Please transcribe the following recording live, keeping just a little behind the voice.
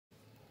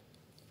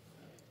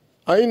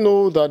I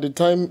know that the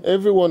time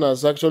everyone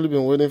has actually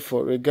been waiting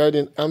for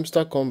regarding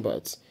Hamster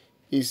Kombat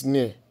is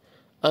near.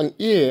 And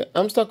here,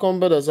 Hamster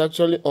Kombat has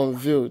actually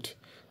unveiled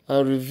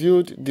and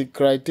revealed the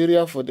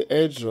criteria for the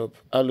airdrop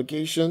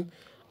allocation,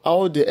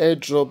 how the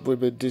airdrop will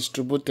be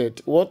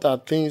distributed, what are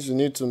things you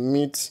need to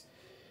meet,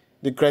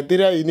 the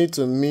criteria you need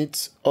to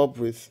meet up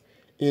with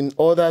in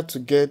order to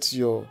get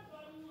your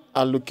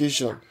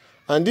allocation.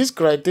 And these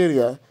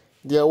criteria,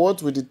 they are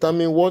what will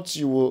determine what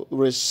you will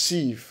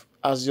receive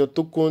as your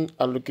token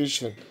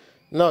allocation.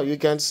 Now you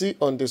can see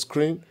on the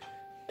screen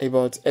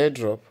about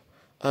airdrop,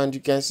 and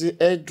you can see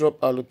airdrop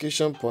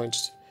allocation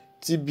points,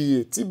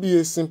 TBA.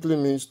 TBA simply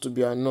means to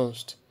be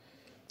announced.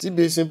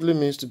 TBA simply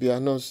means to be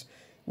announced,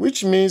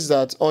 which means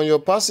that on your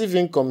passive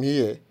income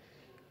here,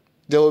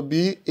 there will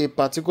be a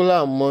particular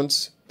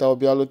amount that will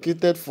be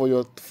allocated for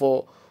your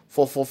for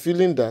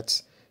fulfilling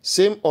that.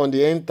 Same on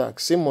the end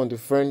tax, same on the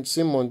friend,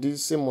 same on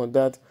this, same on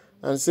that,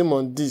 and same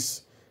on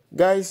this.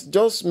 Guys,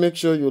 just make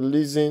sure you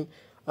listen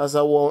as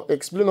I will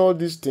explain all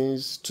these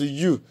things to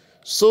you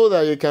so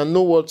that you can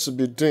know what to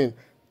be doing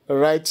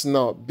right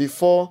now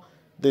before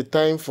the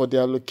time for the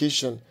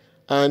allocation.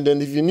 And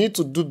then if you need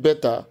to do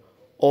better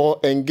or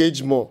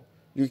engage more,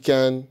 you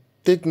can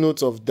take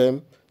note of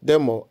them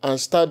demo and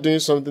start doing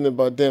something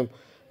about them.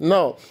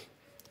 Now,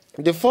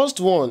 the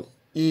first one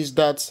is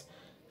that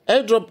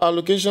airdrop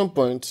allocation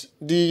point.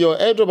 Your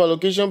airdrop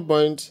allocation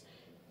point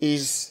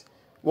is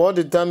what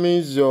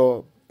determines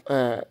your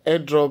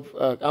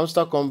airdrop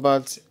Hamster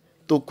Kombat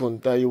token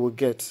that you will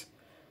get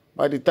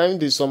by the time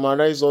they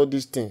summarize all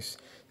these things.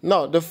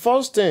 Now, the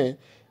first thing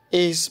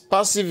is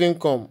passive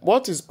income.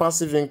 What is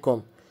passive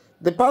income?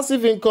 The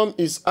passive income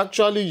is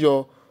actually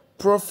your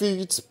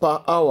profit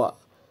per hour.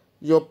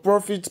 Your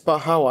profit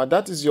per hour,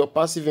 that is your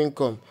passive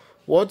income.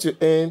 What you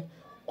earn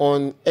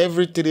on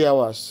every 3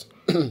 hours.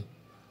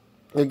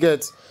 You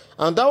get?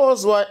 And that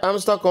was why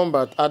Hamster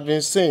Kombat had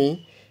been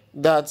saying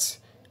that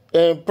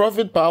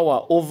profit per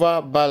hour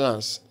over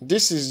balance.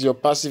 This is your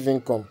passive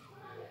income.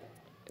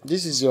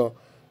 This is your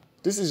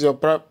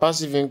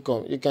passive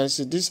income. You can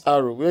see this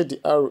arrow, where the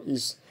arrow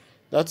is,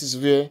 that is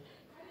where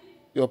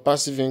your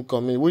passive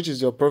income is, which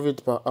is your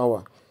profit per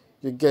hour.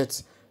 You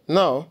get?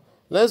 Now,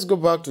 let's go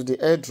back to the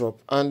airdrop.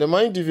 And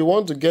mind, if you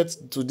want to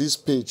get to this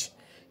page,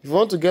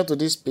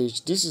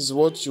 this is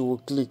what you will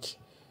click.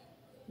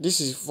 This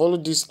is, follow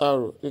this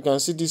arrow. You can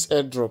see this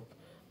airdrop.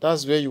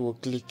 That's where you will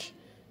click.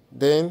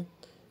 Then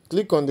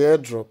click on the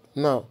airdrop.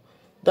 Now,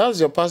 that's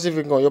your passive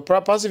income. Your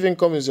passive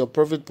income is your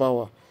profit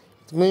power.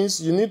 It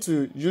means you need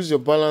to use your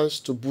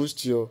balance to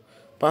boost your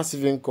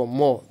passive income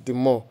more, the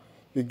more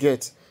you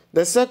get.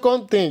 The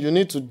second thing you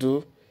need to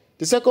do,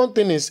 the second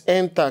thing is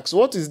end tax.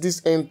 What is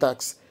this end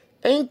tax?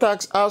 End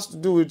tax has to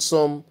do with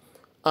some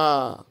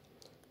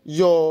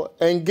your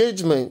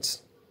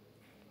engagement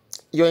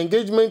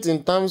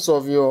in terms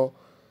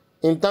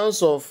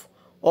of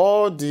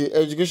all the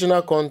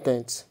educational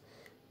content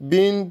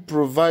being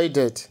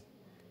provided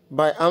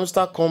by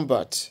Hamster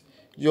Kombat,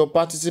 your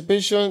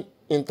participation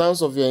in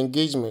terms of your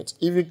engagement.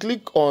 If you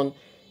click on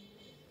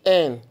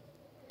N,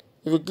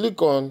 if you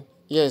click on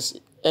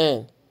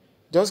N,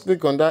 just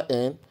click on that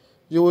N,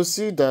 you will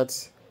see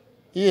that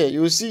here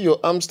you will see your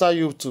Hamster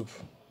YouTube.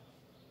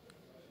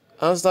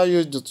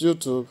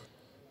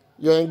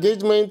 Your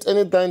engagement,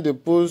 anytime they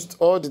post,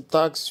 all the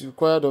tasks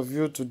required of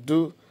you to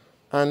do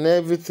and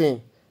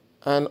everything,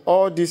 and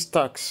all these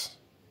tasks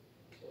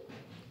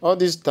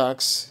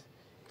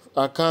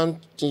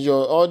account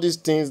your, all these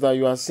things that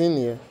you are seeing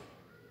here.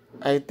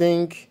 I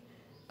think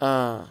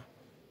all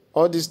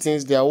these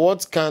things, they are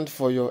what count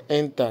for your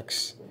end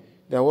tax.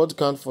 They are what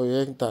count for your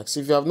end tax.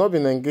 If you have not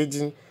been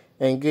engaging,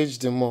 engage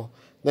them more.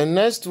 The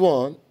next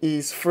one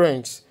is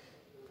friends.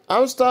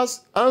 Hamster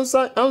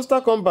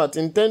Kombat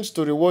intends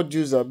to reward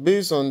users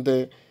based on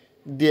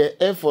their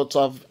effort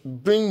to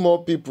bring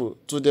more people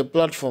to the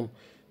platform.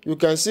 You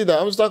can see that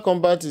Hamster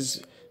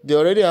Kombat they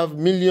already have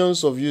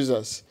millions of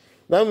users.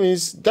 That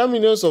means that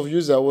millions of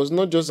users was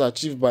not just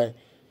achieved by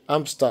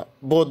Hamster,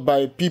 but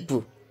by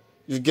people,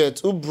 you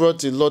get, who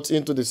brought a lot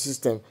into the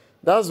system.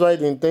 That's why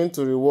they intend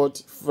to reward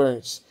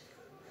friends.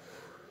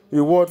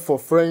 Reward for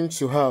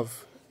friends you have,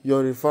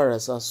 your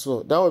referrals as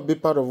well. That will be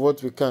part of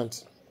what we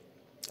count.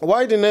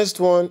 Why the next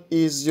one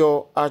is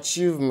your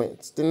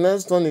achievement. The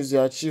next one is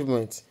your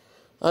achievement.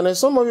 And then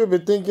some of you will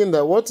be thinking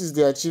that what is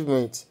the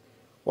achievement?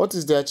 What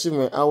is the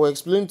achievement? I will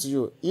explain to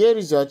you. Here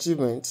is your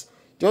achievement.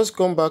 Just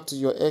come back to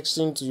your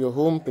Exchange, to your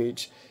home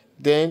page.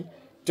 Then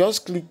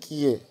just click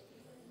here.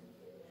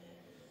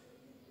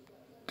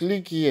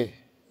 Click here.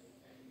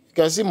 You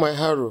can see my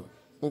arrow.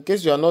 In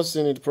case you are not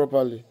seeing it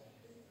properly.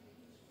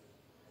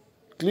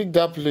 Click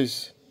that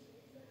place.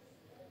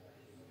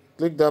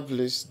 Click that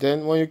place.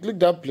 Then when you click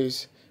that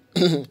place,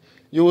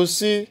 you will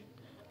see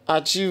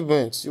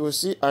achievement. You will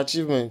see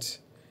achievement.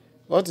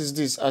 What is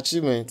this?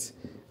 Achievement.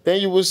 Then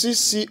you will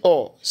see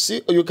all.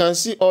 You can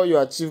see all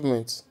your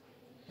achievements.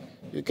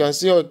 You can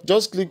see all.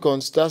 Just click on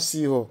start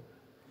see all.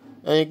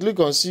 And you click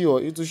on see all.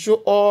 It will show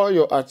all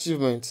your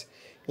achievements.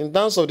 In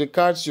terms of the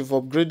cards you've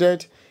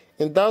upgraded,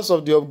 in terms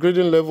of the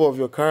upgrading level of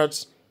your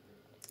cards,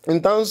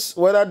 in terms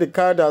whether the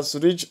card has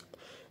reached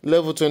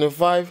level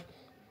 25,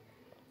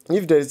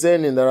 if there is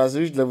any that has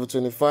reached level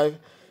 25,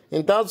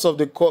 in terms of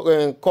the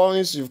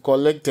coins you've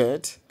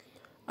collected,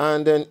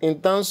 and then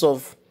in terms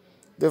of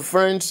the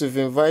friends you've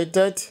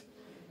invited,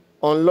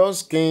 unlock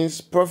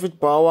skins, profit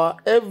power,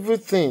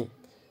 everything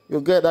you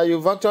get that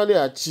you've actually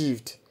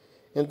achieved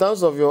in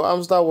terms of your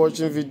hamster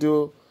watching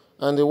video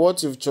and the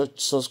what you've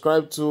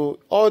subscribed to,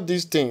 all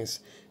these things,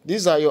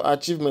 these are your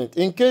achievements.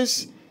 In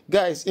case,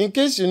 guys, in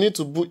case you need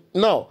to boot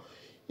now,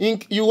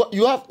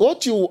 you have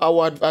what I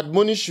would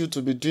admonish you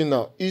to be doing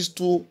now is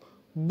to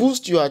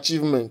boost your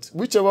achievement,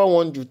 whichever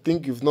one you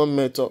think you've not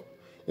met up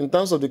in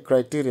terms of the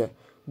criteria,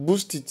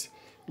 boost it.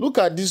 Look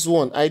at this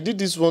one. I did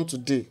this one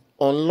today.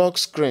 Unlock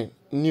screen,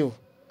 new,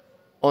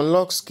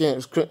 unlock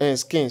skins.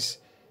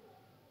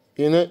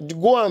 You know,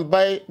 go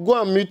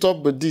and meet up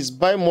with this.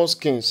 Buy more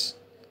skins.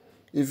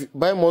 If you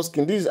buy more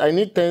skins, this I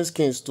need 10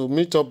 skins to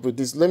meet up with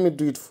this. Let me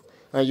do it,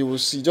 and you will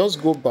see.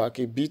 Just go back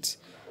a bit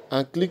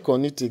and click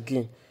on it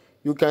again.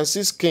 You can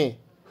see skin.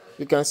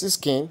 You can see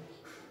skin.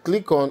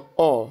 Click on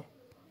all.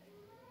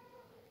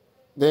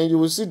 Then you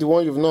will see the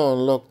one you've not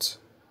unlocked.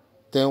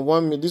 Then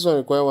this one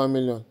requires 1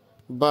 million.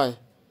 Buy.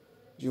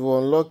 You will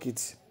unlock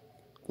it.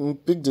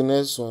 Pick the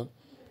next one.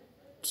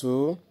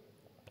 2,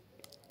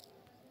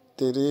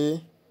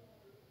 3,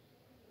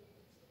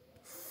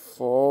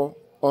 4.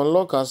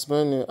 Unlock as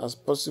many as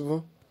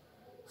possible.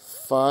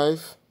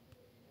 5.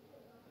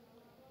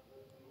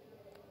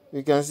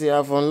 You can see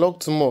I've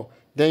unlocked more.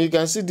 Then you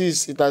can see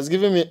this. It has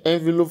given me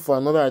envelope for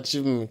another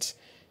achievement.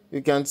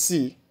 You can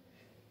see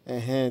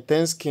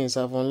 10 skins.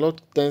 I've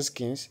unlocked 10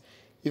 skins.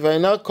 If I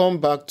now come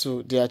back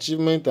to the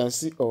achievement and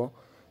see all,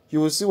 you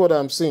will see what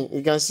I'm saying.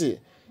 You can see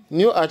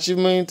new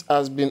achievement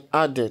has been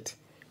added.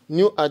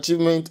 New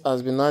achievement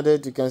has been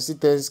added. You can see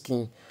 10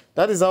 skins.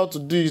 That is how to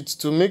do it,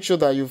 to make sure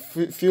that you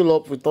fill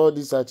up with all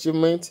these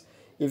achievements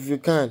if you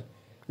can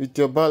with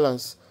your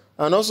balance.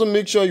 And also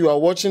make sure you are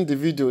watching the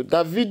video.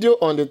 That video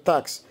on the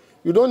tags,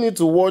 you don't need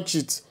to watch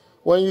it.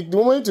 The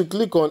moment you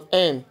click on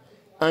N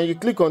and you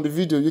click on the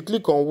video, you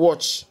click on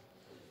watch.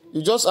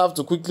 You just have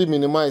to quickly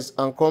minimize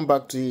and come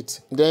back to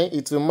it. Then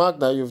it will mark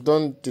that you've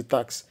done the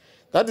tags.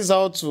 That is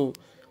how to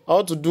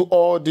do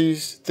all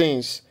these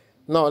things.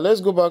 Now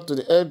let's go back to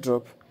the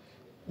airdrop.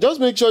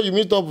 Just make sure you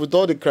meet up with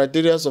all the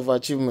criteria of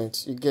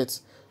achievement you get.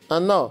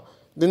 And now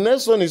the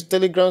next one is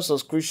Telegram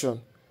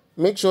subscription.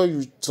 Make sure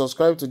you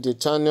subscribe to the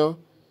channel.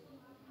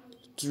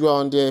 You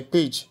are on their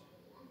page.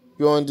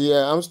 You're on the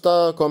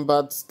Hamster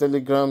Kombat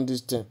Telegram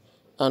this time.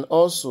 And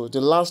also the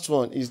last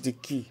one is the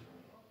key.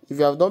 If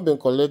you have not been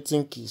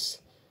collecting keys,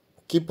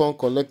 keep on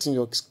collecting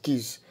your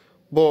keys.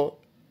 But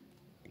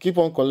keep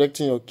on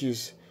collecting your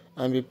keys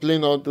and be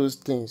playing all those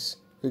things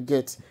you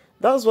get.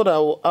 That's what I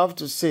will have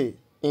to say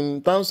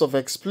in terms of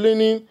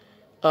explaining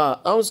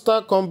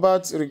Hamster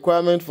Kombat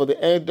requirement for the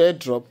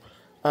airdrop,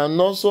 and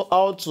also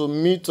how to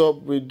meet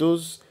up with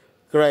those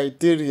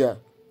criteria.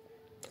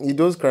 I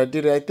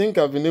think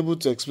I've been able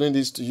to explain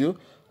this to you.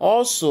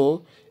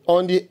 Also,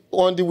 on the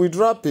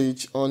withdraw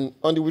page, on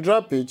the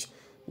withdraw page,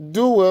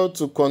 do well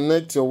to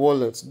connect your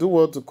wallet.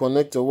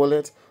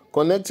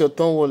 Connect your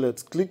Thorn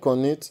wallet. Click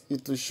on it.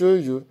 It will show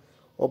you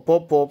or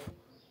pop up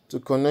to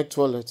connect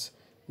wallet.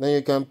 Then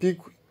you can pick.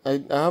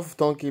 I have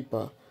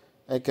Thornkeeper.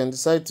 I can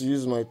decide to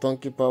use my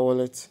Thornkeeper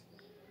wallet.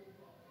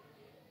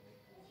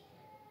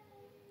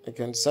 I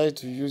can decide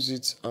to use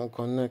it and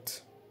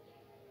connect.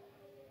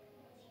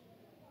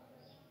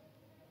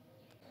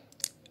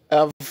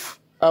 I've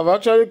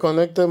actually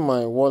connected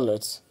my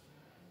wallet.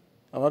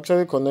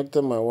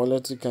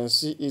 You can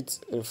see it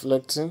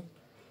reflecting.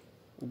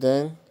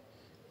 Then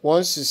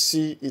once you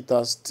see it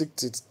has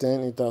ticked it,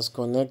 then it has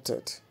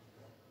connected.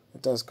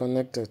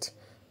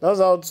 That's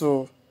how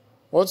to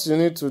what you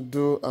need to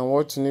do and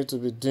what you need to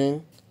be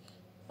doing.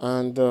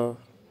 And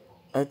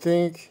I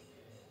think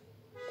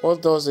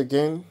what else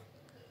again?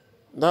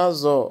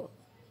 That's all.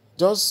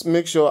 Just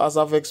make sure, as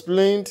I've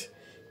explained,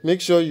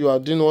 make sure you are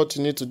doing what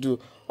you need to do.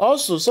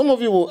 Also, some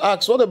of you will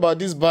ask, what about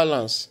this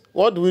balance?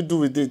 What do we do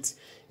with it?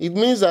 It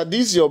means that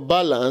this your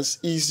balance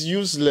is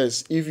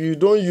useless if you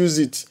don't use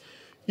it.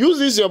 Use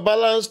this your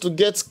balance to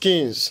get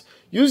skins.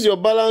 Use your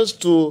balance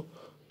to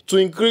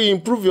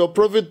improve your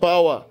profit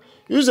power.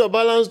 Use your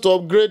balance to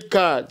upgrade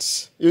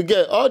cards. You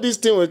get all these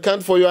things will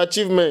count for your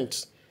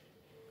achievements.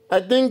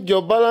 I think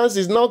your balance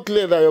is now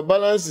clear that your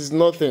balance is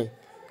nothing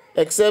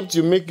except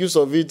you make use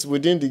of it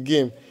within the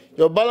game.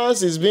 Your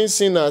balance is being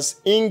seen as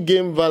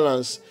in-game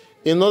balance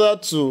in order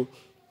to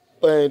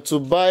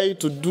buy,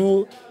 to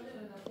do,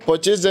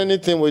 purchase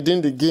anything within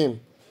the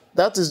game.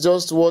 That is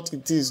just what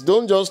it is.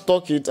 Don't just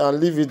stock it and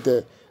leave it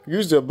there.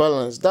 Use your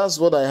balance. That's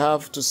what I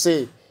have to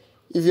say.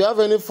 If you have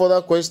any further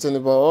question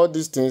about all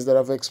these things that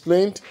I've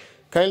explained,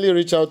 kindly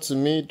reach out to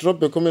me.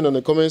 Drop a comment on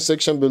the comment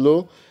section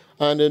below.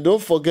 And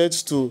don't forget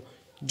to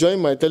join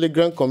my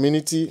Telegram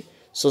community.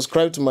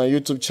 Subscribe to my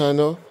YouTube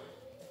channel.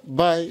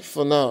 Bye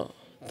for now.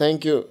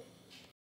 Thank you.